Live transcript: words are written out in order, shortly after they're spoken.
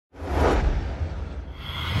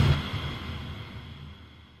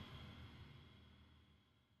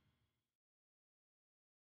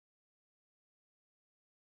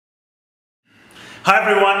Hi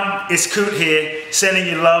everyone, it's Kute here, sending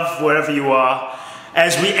you love wherever you are.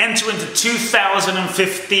 As we enter into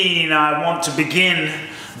 2015, I want to begin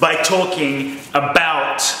by talking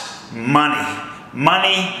about money.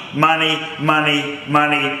 Money, money, money,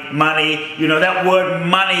 money, money. You know, that word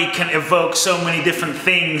money can evoke so many different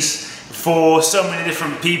things for so many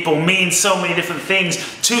different people, means so many different things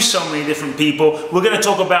to so many different people. We're going to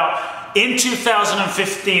talk about, in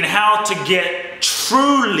 2015, how to get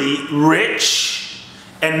truly rich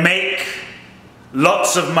and make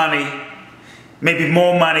lots of money, maybe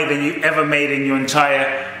more money than you ever made in your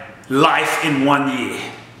entire life in 1 year.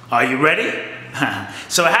 Are you ready?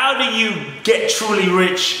 So how do you get truly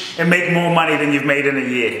rich and make more money than you've made in a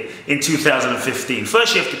year in 2015?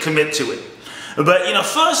 First, you have to commit to it. But, you know,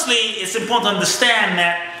 firstly, it's important to understand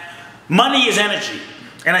that money is energy.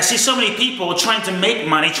 And I see so many people trying to make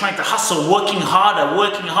money, trying to hustle, working harder,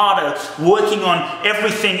 working on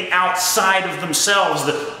everything outside of themselves,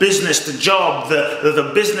 the business, the job,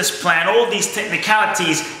 the business plan, all these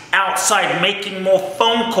technicalities outside, making more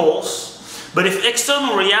phone calls. But if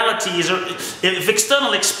external reality if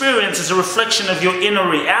external experience is a reflection of your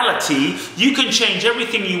inner reality, you can change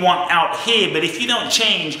everything you want out here. But if you don't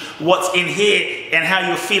change what's in here and how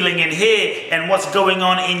you're feeling in here and what's going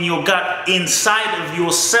on in your gut inside of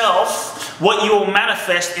yourself, what you'll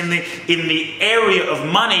manifest in the area of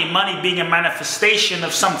money, money being a manifestation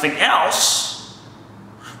of something else,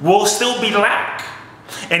 will still be lack.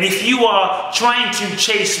 And if you are trying to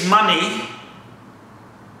chase money,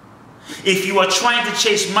 if you are trying to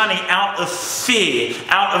chase money out of fear,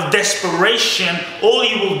 out of desperation, all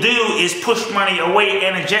you will do is push money away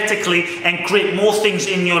energetically and create more things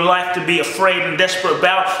in your life to be afraid and desperate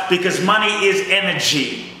about, because money is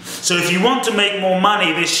energy. So if you want to make more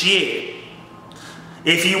money this year,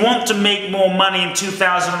 if you want to make more money in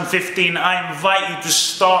 2015, I invite you to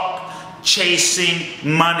stop chasing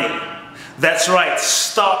money. That's right,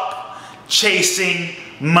 stop chasing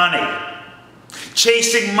money.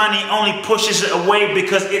 Chasing money only pushes it away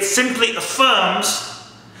because it simply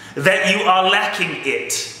affirms that you are lacking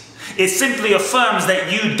it. It simply affirms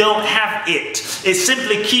that you don't have it. It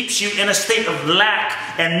simply keeps you in a state of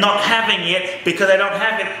lack and not having it. Because I don't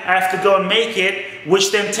have it, I have to go and make it,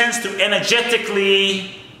 which then tends to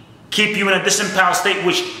energetically keep you in a disempowered state,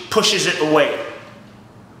 which pushes it away.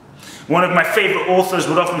 One of my favorite authors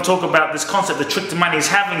would often talk about this concept. The trick to money is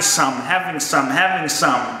having some, having some, having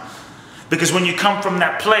some. Because when you come from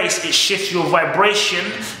that place, it shifts your vibration,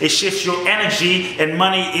 it shifts your energy, and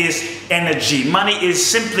money is energy. Money is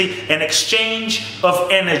simply an exchange of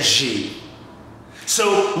energy.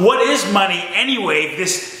 So what is money anyway,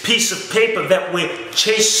 this piece of paper that we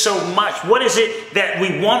chase so much? What is it that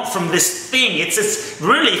we want from this thing? It's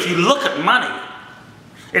really, if you look at money,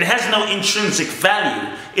 it has no intrinsic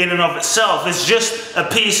value in and of itself. It's just a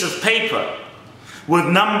piece of paper with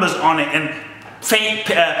numbers on it and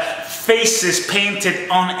faces painted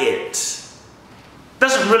on it.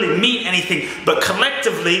 Doesn't really mean anything, but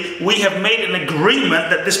collectively we have made an agreement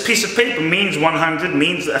that this piece of paper means 100,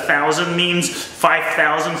 means 1,000, means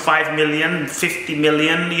 5,000, 5 million, 50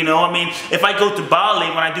 million. You know, I mean, if I go to Bali,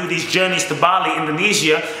 when I do these journeys to Bali,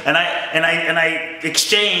 Indonesia, and I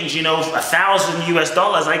exchange, you know, 1,000 US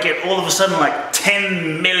dollars, I get all of a sudden like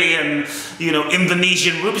 10 million, you know,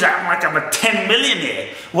 Indonesian rupees. I'm like, I'm a 10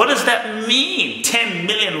 millionaire. What does that mean? 10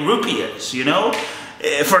 million rupees, you know?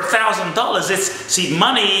 For $1,000, see,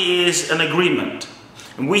 money is an agreement.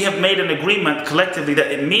 And we have made an agreement collectively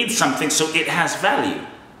that it means something, so it has value.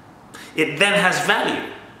 It then has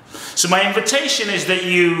value. So my invitation is that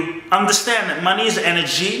you understand that money is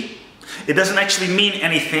energy. It doesn't actually mean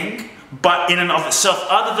anything, but in and of itself,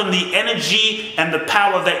 other than the energy and the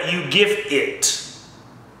power that you give it.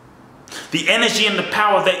 The energy and the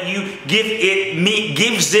power that you give it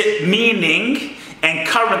gives it meaning and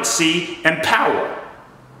currency and power.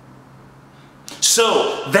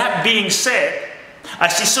 So, that being said, I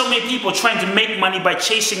see so many people trying to make money by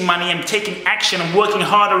chasing money and taking action and working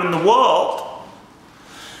harder in the world.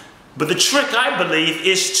 But the trick, I believe,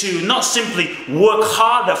 is to not simply work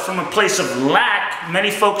harder from a place of lack.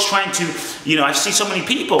 Many folks trying to, you know, I see so many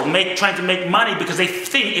people trying to make money because they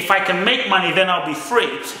think, if I can make money, then I'll be free.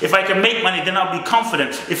 If I can make money, then I'll be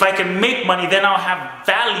confident. If I can make money, then I'll have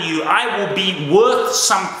value. I will be worth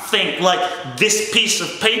something. Like this piece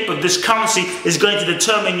of paper, this currency is going to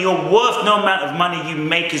determine your worth. No amount of money you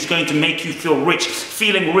make is going to make you feel rich.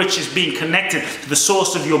 Feeling rich is being connected to the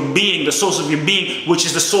source of your being, which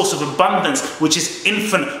is the source of abundance, which is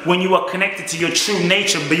infinite, when you are connected to your true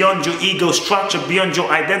nature, beyond your ego structure, beyond your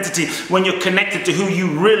identity, when you're connected to who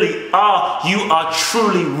you really are, you are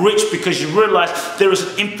truly rich, because you realize there is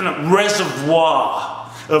an infinite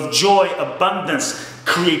reservoir of joy, abundance,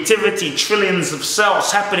 creativity, trillions of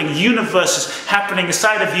cells happening, universes happening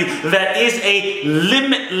inside of you. That is a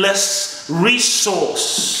limitless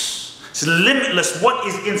resource. It's limitless. What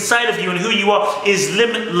is inside of you and who you are is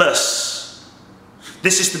limitless.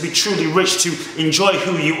 This is to be truly rich, to enjoy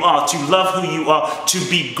who you are, to love who you are, to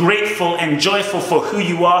be grateful and joyful for who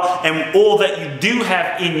you are and all that you do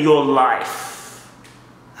have in your life.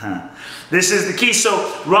 This is the key. So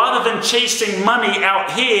rather than chasing money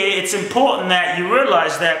out here, it's important that you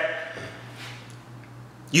realize that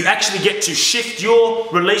you actually get to shift your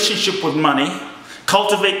relationship with money,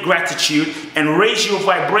 cultivate gratitude, and raise your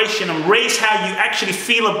vibration and raise how you actually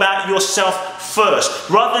feel about yourself first.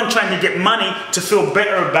 Rather than trying to get money to feel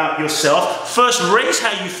better about yourself, first raise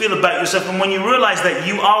how you feel about yourself. And when you realize that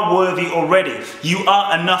you are worthy already, you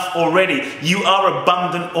are enough already, you are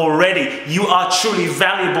abundant already, you are truly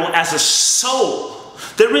valuable as a soul.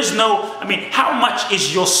 There is no, how much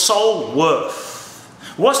is your soul worth?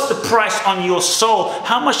 What's the price on your soul?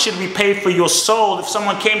 How much should we pay for your soul? If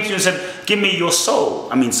someone came to you and said, give me your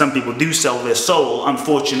soul. Some people do sell their soul,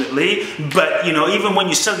 unfortunately. But, even when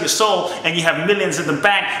you sell your soul and you have millions in the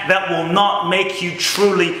bank, that will not make you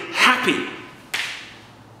truly happy.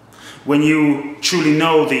 When you truly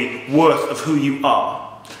know the worth of who you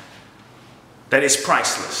are. That is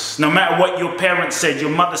priceless. No matter what your parents said,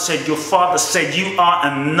 your mother said, your father said, you are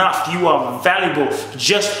enough, you are valuable,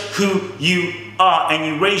 just who you are. And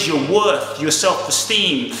you raise your worth, your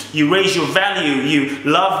self-esteem, you raise your value, you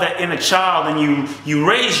love that inner child, and you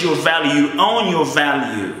raise your value, you own your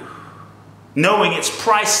value, knowing it's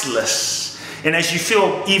priceless. And as you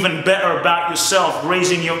feel even better about yourself,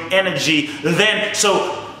 raising your energy, then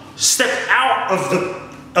so step out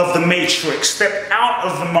of the matrix, step out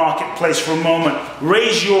of the marketplace for a moment,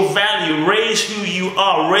 raise your value, raise who you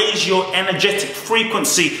are, raise your energetic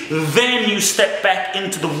frequency, then you step back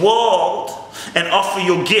into the world and offer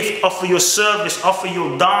your gift, offer your service, offer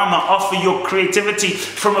your dharma, offer your creativity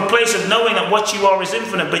from a place of knowing that what you are is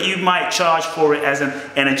infinite, but you might charge for it as an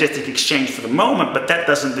energetic exchange for the moment, but that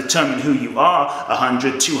doesn't determine who you are.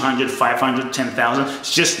 100, 200, 500, 10,000,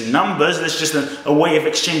 it's just numbers. That's just a way of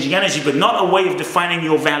exchanging energy, but not a way of defining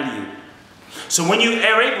your value. So when you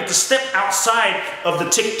are able to step outside of the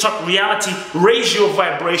TikTok reality, raise your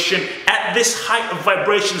vibration, at this height of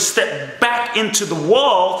vibration, step back into the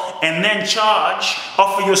world and then charge,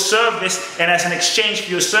 offer your service, and as an exchange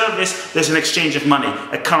for your service, there's an exchange of money,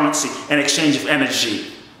 a currency, an exchange of energy.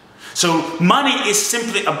 So money is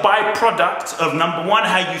simply a byproduct of, number one,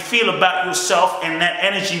 how you feel about yourself and that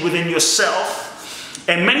energy within yourself.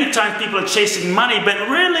 And many times people are chasing money, but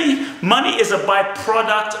really money is a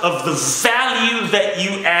byproduct of the value that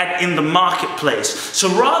you add in the marketplace. So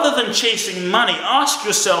rather than chasing money, ask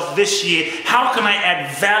yourself this year, how can I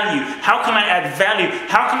add value? How can I add value?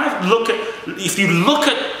 How can I look at, if you look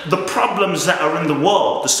at the problems that are in the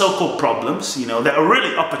world, the so-called problems, that are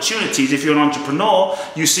really opportunities. If you're an entrepreneur,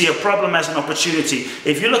 you see a problem as an opportunity.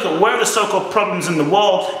 If you look at where are the so-called problems in the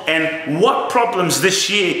world and what problems this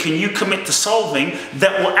year can you commit to solving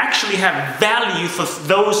that will actually have value for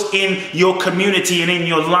those in your community and in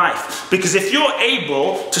your life. Because if you're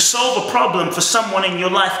able to solve a problem for someone in your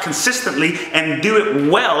life consistently and do it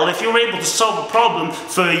well, if you're able to solve a problem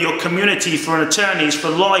for your community, for attorneys, for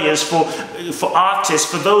lawyers, for artists,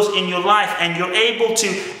 for those in your life, and you're able to,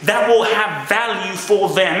 that will have value for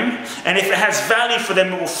them. And if it has value for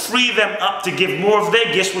them, it will free them up to give more of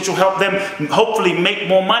their gifts, which will help them hopefully make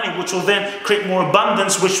more money, which will then create more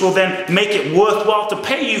abundance, which will then make it worthwhile to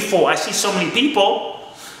pay you for. I see so many people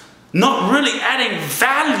not really adding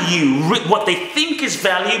value, what they think is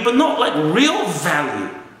value, but not like real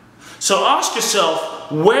value. So ask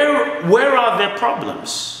yourself, where are their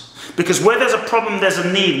problems? Because where there's a problem, there's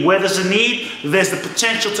a need. Where there's a need, there's the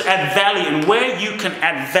potential to add value. And where you can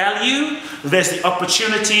add value, there's the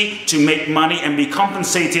opportunity to make money and be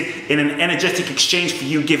compensated in an energetic exchange for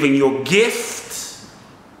you giving your gift.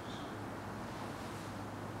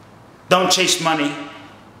 Don't chase money.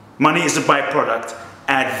 Money is a byproduct.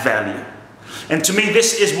 Add value. And to me,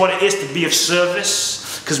 this is what it is to be of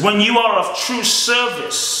service. Because when you are of true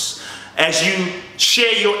service, as you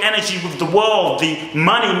share your energy with the world, the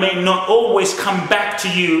money may not always come back to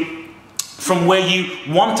you from where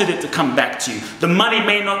you wanted it to come back to you. The money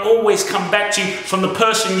may not always come back to you from the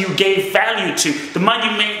person you gave value to. The money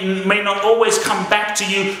may not always come back to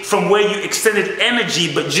you from where you extended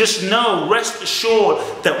energy, but just know, rest assured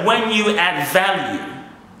that when you add value,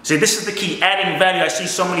 See, this is the key, adding value. I see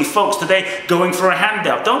so many folks today going for a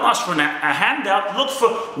handout. Don't ask for a handout. Look for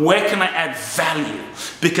where can I add value.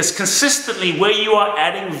 Because consistently where you are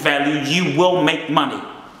adding value, you will make money.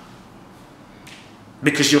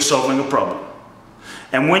 Because you're solving a problem.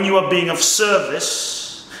 And when you are being of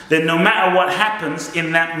service, then no matter what happens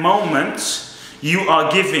in that moment, you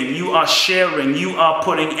are giving, you are sharing, you are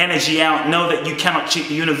putting energy out. Know that you cannot cheat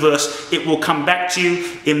the universe. It will come back to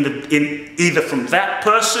you in either from that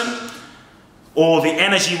person, or the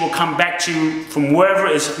energy will come back to you from wherever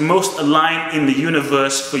is most aligned in the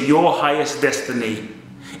universe for your highest destiny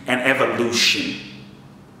and evolution.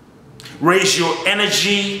 Raise your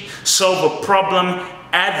energy, solve a problem,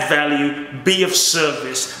 add value, be of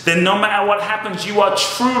service. Then no matter what happens, you are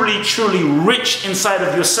truly, truly rich inside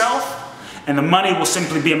of yourself. And the money will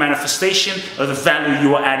simply be a manifestation of the value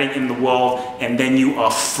you are adding in the world, and then you are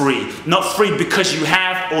free. Not free because you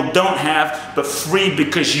have or don't have, but free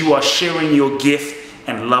because you are sharing your gift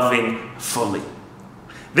and loving fully.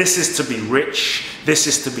 This is to be rich. This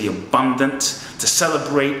is to be abundant, to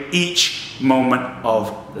celebrate each moment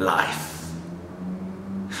of life.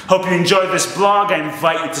 Hope you enjoyed this blog. I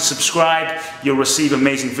invite you to subscribe. You'll receive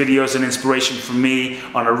amazing videos and inspiration from me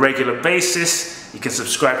on a regular basis. You can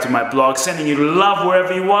subscribe to my blog. Sending you love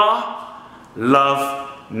wherever you are.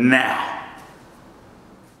 Love now.